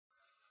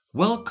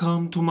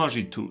Welcome to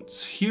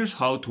Magitoots. Here's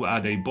how to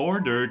add a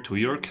border to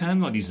your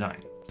Canva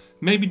design.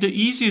 Maybe the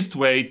easiest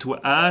way to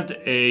add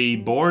a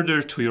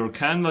border to your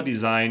Canva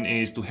design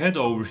is to head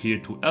over here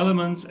to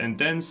Elements and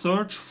then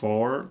search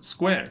for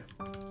Square.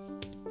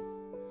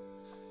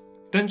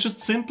 Then just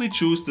simply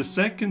choose the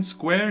second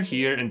square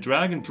here and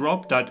drag and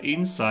drop that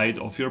inside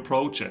of your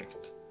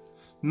project.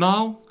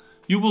 Now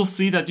you will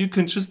see that you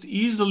can just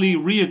easily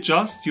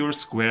readjust your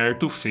square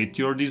to fit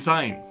your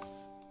design.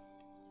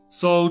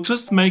 So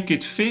just make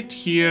it fit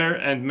here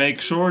and make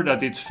sure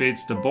that it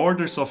fits the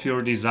borders of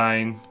your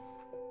design.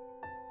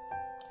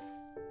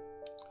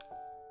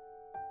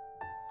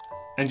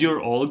 And you're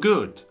all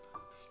good.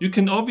 You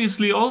can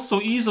obviously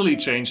also easily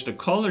change the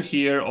color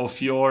here of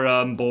your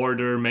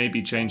border,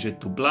 maybe change it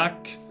to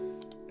black,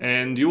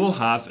 and you will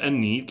have a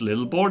neat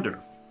little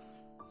border.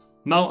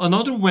 Now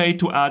another way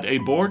to add a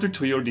border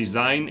to your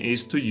design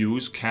is to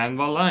use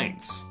Canva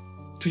Lines.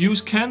 To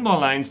use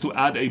Canva Lines to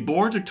add a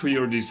border to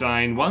your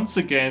design, once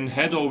again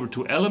head over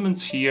to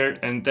Elements here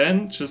and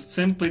then just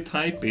simply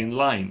type in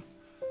line.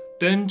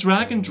 Then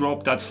drag and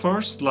drop that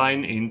first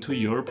line into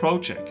your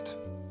project.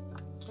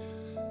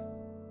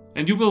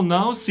 And you will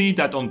now see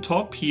that on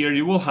top here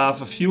you will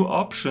have a few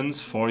options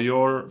for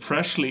your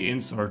freshly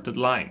inserted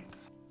line.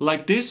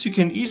 Like this, you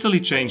can easily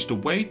change the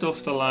weight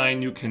of the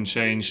line, you can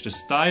change the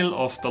style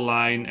of the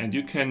line, and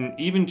you can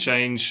even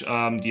change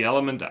the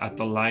element at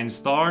the line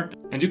start,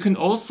 and you can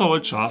also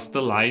adjust the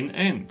line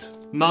end.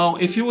 Now,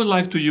 if you would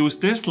like to use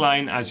this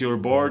line as your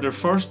border,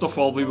 first of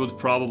all we would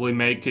probably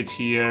make it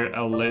here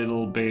a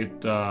little bit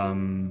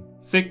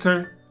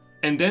thicker.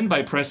 And then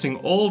by pressing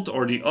Alt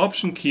or the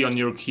Option key on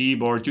your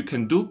keyboard, you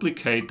can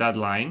duplicate that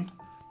line.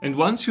 And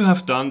once you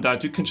have done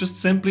that, you can just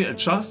simply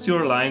adjust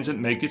your lines and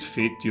make it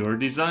fit your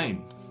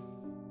design.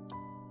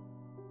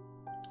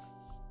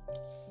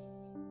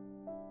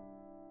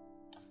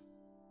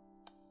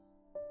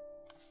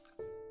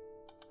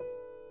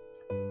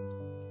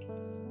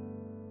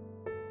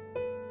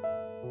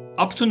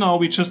 Up to now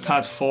we just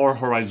had 4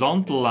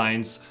 horizontal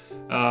lines.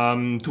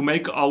 To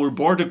make our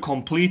border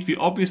complete, we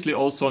obviously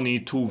also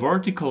need 2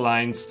 vertical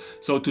lines.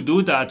 So to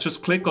do that,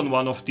 just click on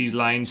one of these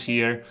lines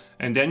here,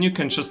 and then you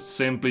can just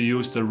simply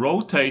use the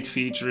rotate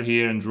feature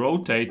here and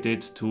rotate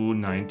it to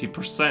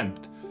 90%.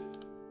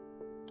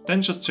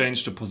 Then just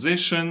change the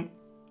position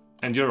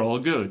and you're all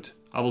good.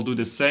 I will do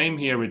the same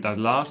here with that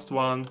last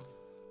one.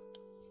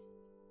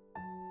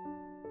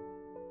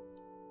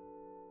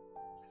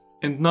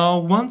 And now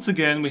once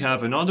again we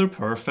have another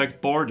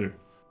perfect border.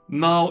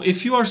 Now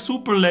if you are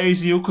super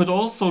lazy, you could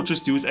also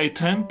just use a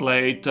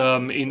template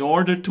in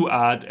order to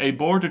add a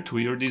border to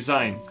your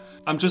design.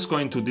 I'm just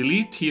going to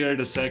delete here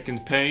the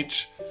second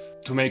page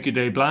to make it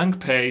a blank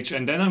page,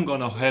 and then I'm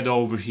gonna head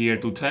over here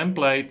to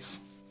Templates,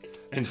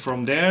 and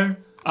from there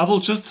I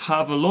will just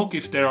have a look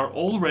if there are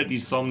already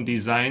some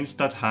designs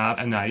that have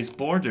a nice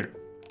border.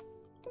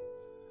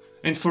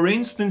 And for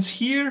instance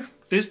here,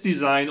 this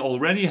design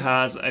already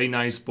has a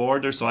nice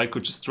border, so I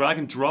could just drag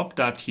and drop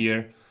that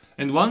here.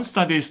 And once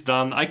that is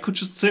done, I could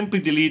just simply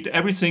delete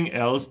everything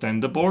else than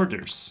the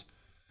borders.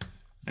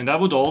 And I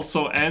would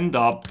also end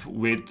up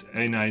with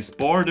a nice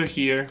border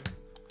here.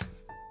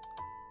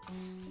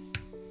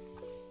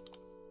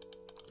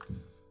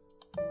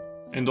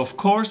 And of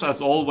course,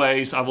 as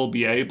always, I will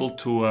be able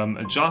to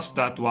adjust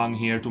that one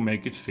here to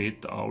make it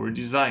fit our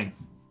design.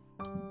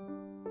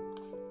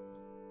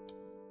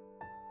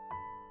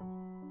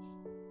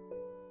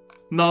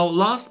 Now,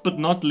 last but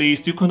not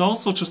least, you can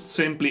also just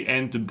simply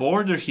end the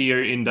border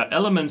here in the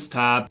Elements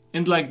tab,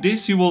 and like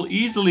this you will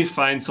easily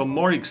find some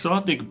more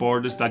exotic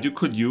borders that you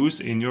could use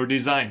in your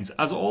designs.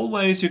 As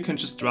always, you can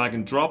just drag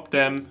and drop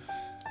them,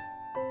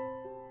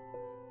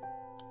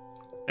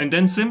 and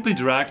then simply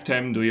drag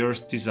them to your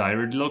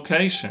desired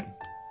location.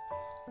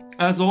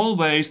 As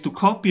always, to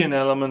copy an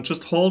element,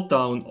 just hold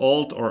down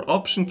Alt or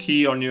Option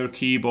key on your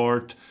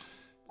keyboard,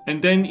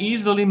 and then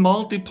easily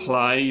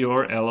multiply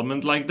your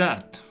element like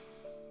that.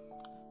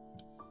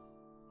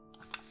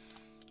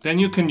 Then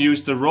you can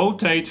use the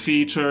rotate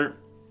feature .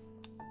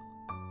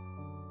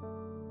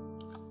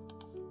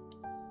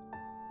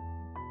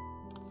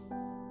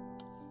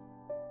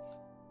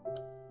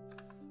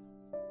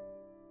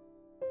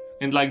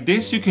 And like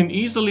this you can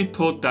easily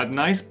put that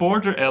nice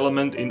border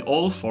element in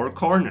all 4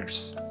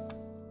 corners.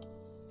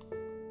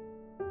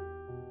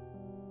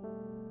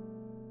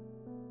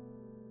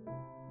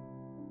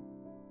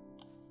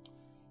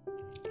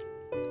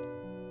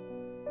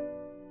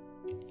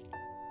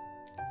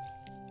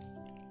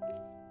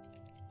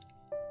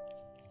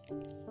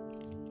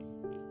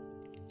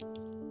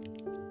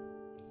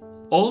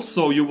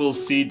 Also, you will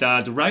see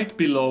that right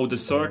below the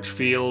search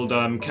field,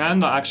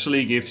 Canva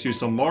actually gives you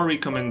some more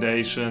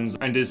recommendations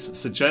and is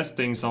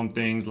suggesting some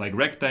things like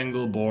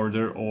rectangle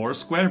border or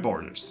square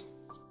borders.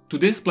 To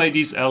display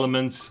these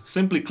elements,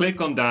 simply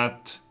click on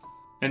that,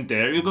 and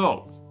there you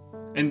go.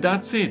 And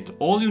that's it,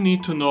 all you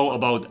need to know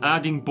about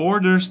adding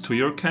borders to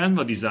your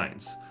Canva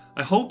designs.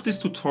 I hope this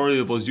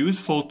tutorial was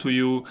useful to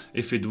you.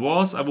 If it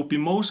was, I would be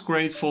most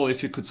grateful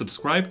if you could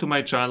subscribe to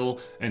my channel,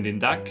 and in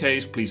that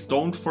case, please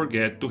don't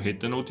forget to hit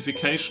the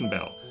notification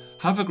bell.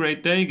 Have a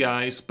great day,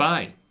 guys.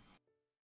 Bye!